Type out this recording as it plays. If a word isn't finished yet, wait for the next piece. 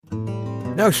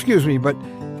Now, excuse me, but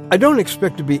I don't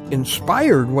expect to be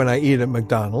inspired when I eat at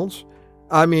McDonald's.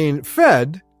 I mean,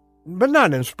 fed, but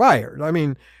not inspired. I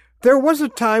mean, there was a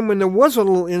time when there was a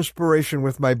little inspiration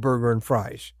with my burger and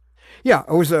fries. Yeah,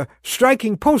 it was a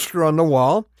striking poster on the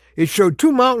wall. It showed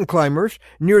two mountain climbers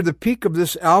near the peak of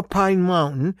this alpine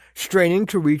mountain, straining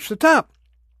to reach the top.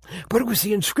 But it was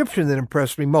the inscription that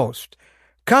impressed me most.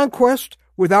 Conquest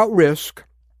without risk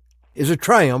is a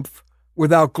triumph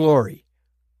without glory.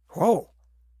 Whoa,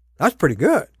 that's pretty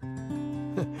good.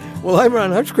 Well, I'm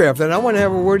Ron Hutchcraft, and I want to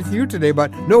have a word with you today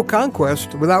about no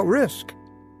conquest without risk.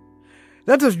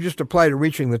 That doesn't just apply to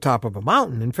reaching the top of a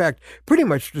mountain. In fact, pretty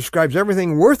much describes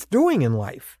everything worth doing in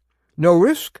life. No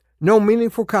risk, no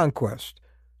meaningful conquest.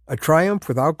 A triumph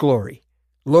without glory.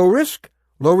 Low risk,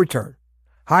 low return.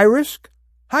 High risk,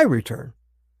 high return.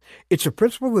 It's a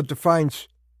principle that defines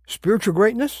spiritual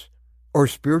greatness or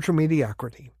spiritual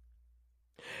mediocrity.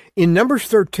 In Numbers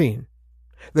 13,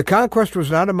 the conquest was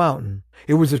not a mountain.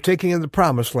 It was the taking of the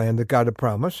promised land that God had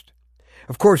promised.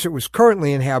 Of course, it was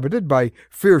currently inhabited by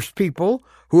fierce people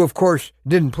who, of course,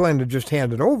 didn't plan to just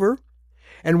hand it over.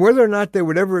 And whether or not they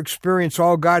would ever experience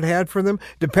all God had for them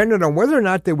depended on whether or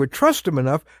not they would trust Him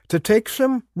enough to take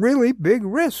some really big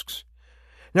risks.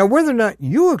 Now, whether or not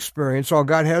you experience all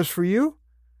God has for you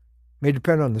may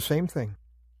depend on the same thing.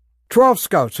 12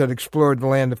 scouts had explored the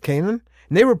land of Canaan,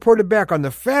 and they reported back on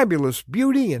the fabulous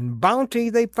beauty and bounty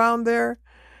they found there.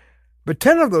 But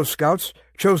 10 of those scouts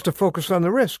chose to focus on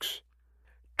the risks.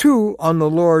 2 on the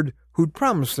Lord who'd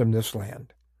promised them this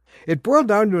land. It boiled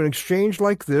down to an exchange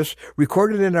like this,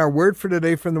 recorded in our word for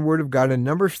today from the Word of God in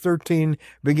Numbers 13,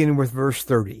 beginning with verse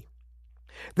 30.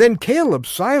 Then Caleb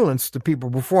silenced the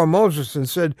people before Moses and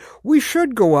said, "We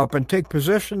should go up and take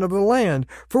possession of the land,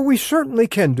 for we certainly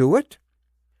can do it."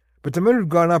 But the men who'd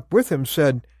gone up with him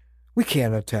said, "We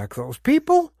can't attack those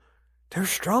people. They're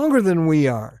stronger than we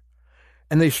are."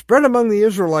 And they spread among the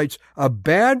Israelites a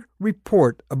bad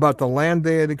report about the land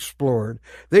they had explored.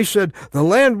 They said, "The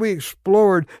land we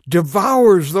explored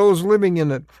devours those living in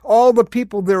it. All the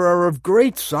people there are of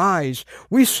great size.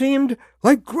 We seemed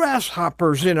like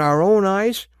grasshoppers in our own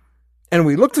eyes, and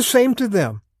we looked the same to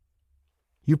them."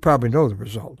 You probably know the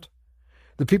result.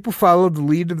 The people followed the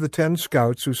lead of the 10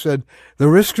 scouts who said, "The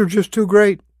risks are just too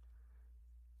great."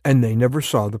 And they never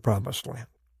saw the promised land.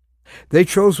 They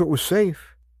chose what was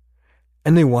safe,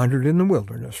 and they wandered in the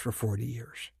wilderness for 40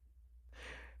 years.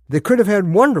 They could have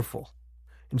had wonderful.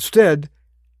 Instead,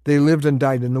 they lived and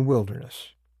died in the wilderness.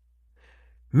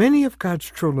 Many of God's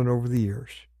children over the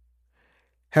years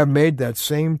have made that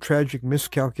same tragic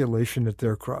miscalculation at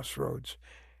their crossroads,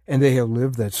 and they have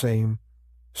lived that same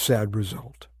sad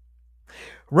result.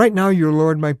 Right now, your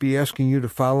Lord might be asking you to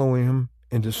follow Him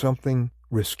into something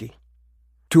risky.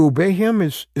 To obey Him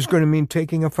is going to mean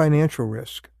taking a financial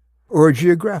risk, or a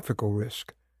geographical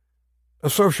risk, a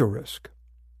social risk,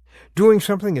 doing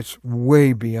something that's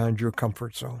way beyond your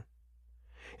comfort zone.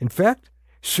 In fact,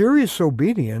 serious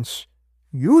obedience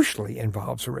usually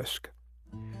involves risk.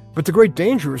 But the great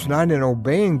danger is not in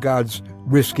obeying God's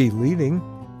risky leading.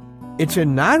 It's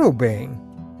in not obeying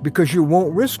because you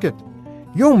won't risk it.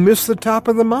 You'll miss the top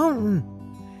of the mountain.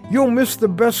 You'll miss the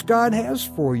best God has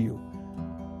for you.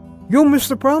 You'll miss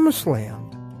the promised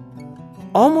land.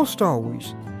 Almost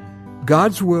always,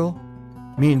 God's will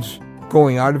means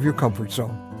going out of your comfort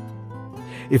zone.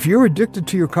 If you're addicted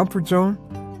to your comfort zone,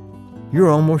 you're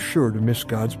almost sure to miss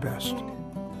God's best.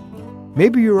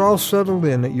 Maybe you're all settled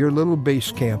in at your little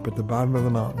base camp at the bottom of the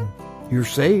mountain. You're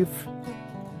safe,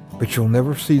 but you'll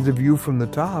never see the view from the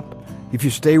top if you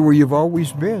stay where you've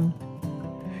always been.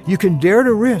 You can dare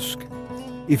to risk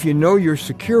if you know your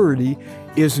security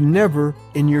is never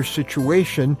in your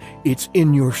situation, it's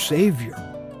in your Savior.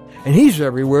 And He's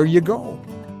everywhere you go.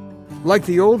 Like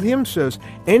the old hymn says,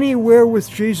 anywhere with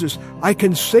Jesus I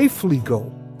can safely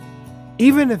go,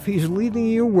 even if He's leading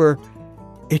you where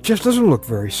it just doesn't look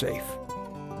very safe.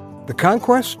 The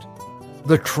conquest,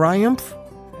 the triumph,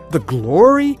 the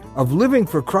glory of living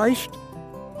for Christ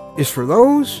is for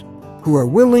those who are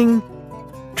willing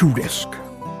to risk.